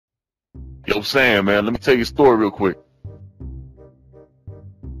Yo, Sam, man, let me tell you a story real quick.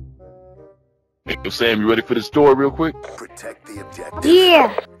 Yo, Sam, you ready for the story real quick? Protect the objective.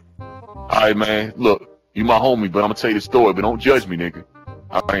 Yeah. Alright, man, look, you my homie, but I'm gonna tell you the story, but don't judge me, nigga.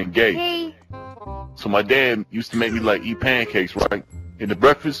 I ain't gay. Hey. So my dad used to make me like eat pancakes, right? In the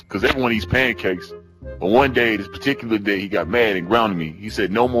breakfast, cause everyone eats pancakes. But one day, this particular day, he got mad and grounded me. He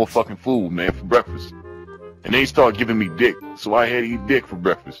said, no more fucking food, man, for breakfast. And then he started giving me dick, so I had to eat dick for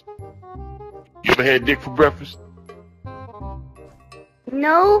breakfast. You ever had dick for breakfast?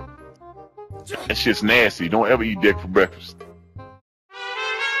 No. That shit's nasty. Don't ever eat dick for breakfast.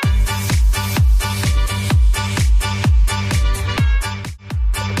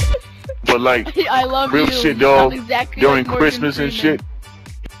 But like, I love real you. shit, dog. Exactly During like Christmas and shit,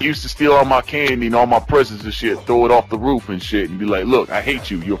 he used to steal all my candy and all my presents and shit, throw it off the roof and shit, and be like, look, I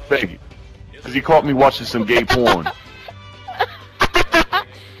hate you, you're a faggot. Cause he caught me watching some gay porn.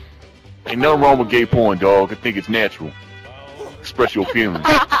 Ain't nothing wrong with gay porn, dog. I think it's natural. Express your feelings.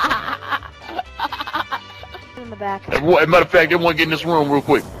 In the back. Everyone, as a matter of fact, everyone get in this room real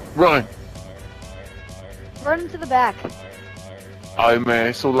quick. Run. Run to the back. Alright,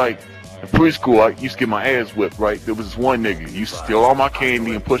 man, so like, in preschool, I used to get my ass whipped, right? There was this one nigga, he used to steal all my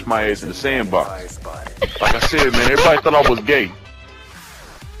candy and push my ass in the sandbox. Like I said, man, everybody thought I was gay.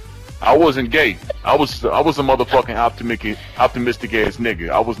 I wasn't gay. I was a motherfucking optimistic ass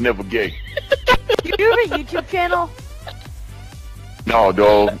nigga. I was never gay. You have a YouTube channel? No,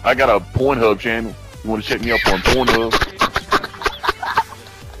 dog. I got a Pornhub channel. You wanna check me up on Pornhub?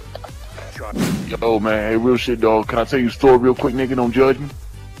 Yo, man, hey, real shit, dog. Can I tell you a story real quick, nigga? Don't judge me.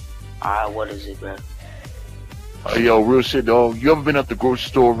 What is it, man? Yo, real shit, dog. You ever been at the grocery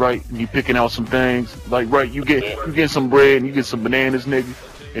store, right? And you picking out some things, like, right? You get some bread and you get some bananas, nigga.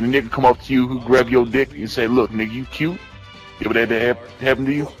 And the nigga come up to you, who grab your dick and say, "Look, nigga, you cute." You ever had that happen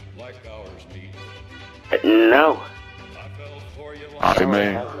to you? No. Alright,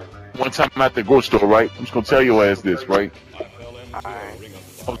 man. One time I'm at the grocery store, right? I'm just gonna tell your ass this, right? I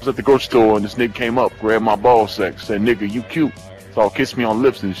was at the grocery store and this nigga came up, grabbed my ball sack, said, "Nigga, you cute." So kissed me on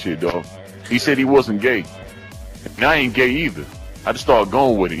lips and shit, dog. He said he wasn't gay. And I ain't gay either. I just started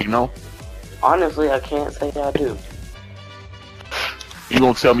going with it, you know? Honestly, I can't say I do. You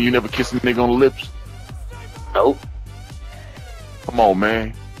gonna tell me you never kissed a nigga on the lips? Nope. Come on,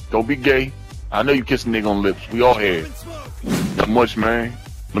 man. Don't be gay. I know you kissed a nigga on the lips. We all had. Not much, man.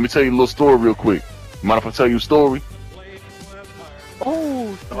 Let me tell you a little story real quick. Mind if I tell you a story?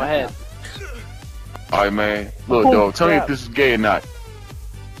 Oh, Go ahead. Alright, man. Look, dog, tell me if this is gay or not.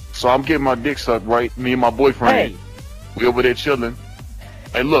 So I'm getting my dick sucked, right? Me and my boyfriend. Hey. We over there chilling.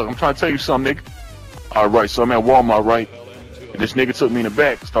 Hey, look, I'm trying to tell you something, nigga. Alright, so I'm at Walmart, right? And this nigga took me in the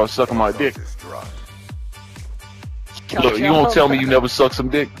back and started sucking my dick. Look, you gonna tell me you never sucked some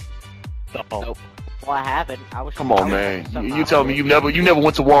dick? Nope. Well, I haven't. I was. Come on, man. You tell me you never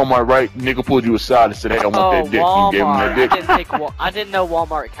went to Walmart, right? Nigga pulled you aside and said, "Hey, I want that dick." Walmart. You gave him that dick. I didn't know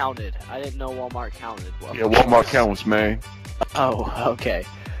Walmart counted. I didn't know Walmart counted. Well. Yeah, Walmart counts, man. Oh, okay.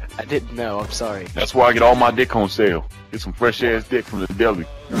 I didn't know. I'm sorry. That's why I get all my dick on sale. Get some fresh ass dick from the deli.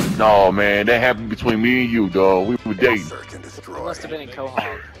 No, man, that happened between me and you, dog. We were dating. It must have been in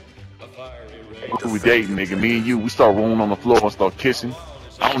Quahog. We were dating, nigga. Me and you, we start rolling on the floor and start kissing.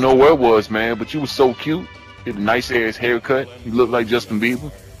 I don't know where it was, man, but you was so cute. You had a nice ass haircut. You looked like Justin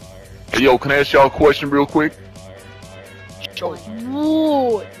Bieber. Hey, yo, can I ask y'all a question real quick?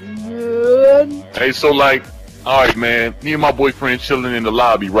 Ooh, man. Hey, so like, alright, man, me and my boyfriend chilling in the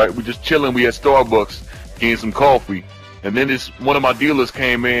lobby, right? We just chilling. We at Starbucks getting some coffee. And then one of my dealers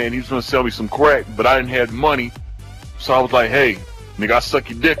came in. He was gonna sell me some crack, but I didn't have money. So I was like, "Hey, nigga, I suck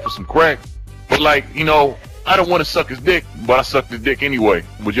your dick for some crack." But like, you know, I don't want to suck his dick, but I sucked his dick anyway.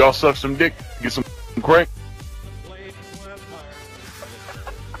 Would y'all suck some dick? Get some crack?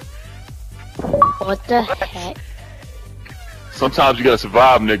 What the heck? Sometimes you gotta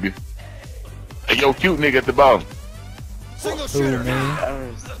survive, nigga. Hey, yo, cute nigga at the bottom. Ooh,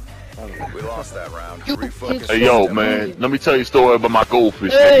 man. We lost that round. Hey, yo, man, let me tell you a story about my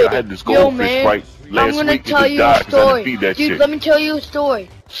goldfish, Hey, nigga. I had this yo, goldfish, man. right, last I'm gonna week. tell It just you died a 'cause I didn't story. feed that Dude, shit. let me tell you a story.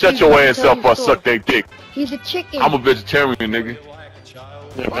 Shut Dude, your let me ass tell up you or a I story. suck that dick. He's a chicken. I'm a vegetarian, nigga.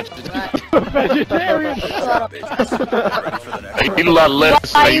 Vegetarian. Shut up. I eat a lot of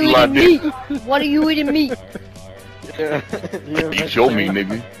lettuce, Why I are eat a you lot of eating dick. meat? What are you eating meat? Eat your meat,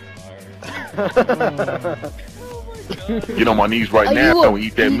 nigga. Get on my knees right Are now you a and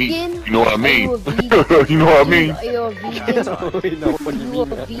eat that meat. vegan? You know what I Are mean? you a vegan? You know what I mean? Are you a vegan? You a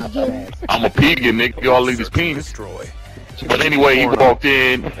vegan? I'm a vegan, nigga. Y'all leave his penis. Destroy. But anyway, he walked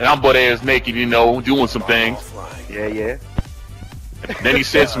in, and I'm butt ass naked, you know, doing some things. Yeah. Then he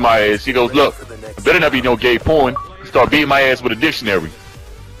said to my ass, he goes, look, it better not be no gay porn. Start beating my ass with a dictionary.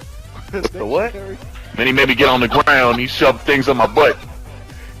 The what? Then he made me get on the ground. He shoved things on my butt.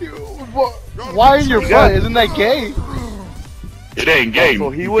 Why in your butt? Isn't that gay? It ain't gay. So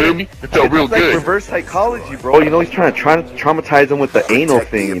he You would. feel me? It felt real It's like good. reverse psychology, bro. You know he's trying to traumatize him with the anal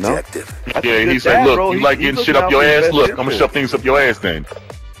thing. You know. That's Yeah, a good he's like, dad, look, bro. you like getting He's shit looking up your out for his ass? best Look, I'm gonna interest. shove things up your ass then.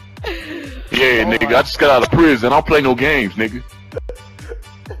 Yeah, nigga, I just got out of prison. I don't play no games, nigga.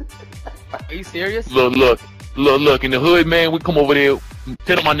 Are you serious? Look, in the hood, man, we come over there,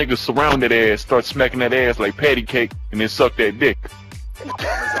 10 of my niggas surround that ass, start smacking that ass like patty cake, and then suck that dick.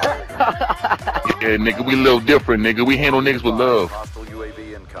 Yeah, nigga, we a little different, nigga. We handle niggas with love. Hostile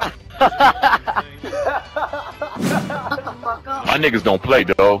UAV incoming. My niggas don't play,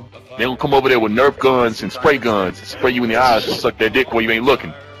 dog. They don't come over there with Nerf guns and spray guns, and spray you in the eyes and suck that dick while you ain't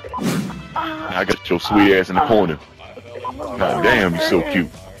looking. Now I got your sweet ass in the corner. God damn, you so cute.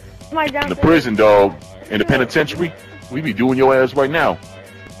 In the prison, dog, in the penitentiary, we be doing your ass right now.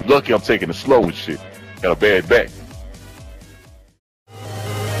 Lucky I'm taking it slow and shit. Got a bad back.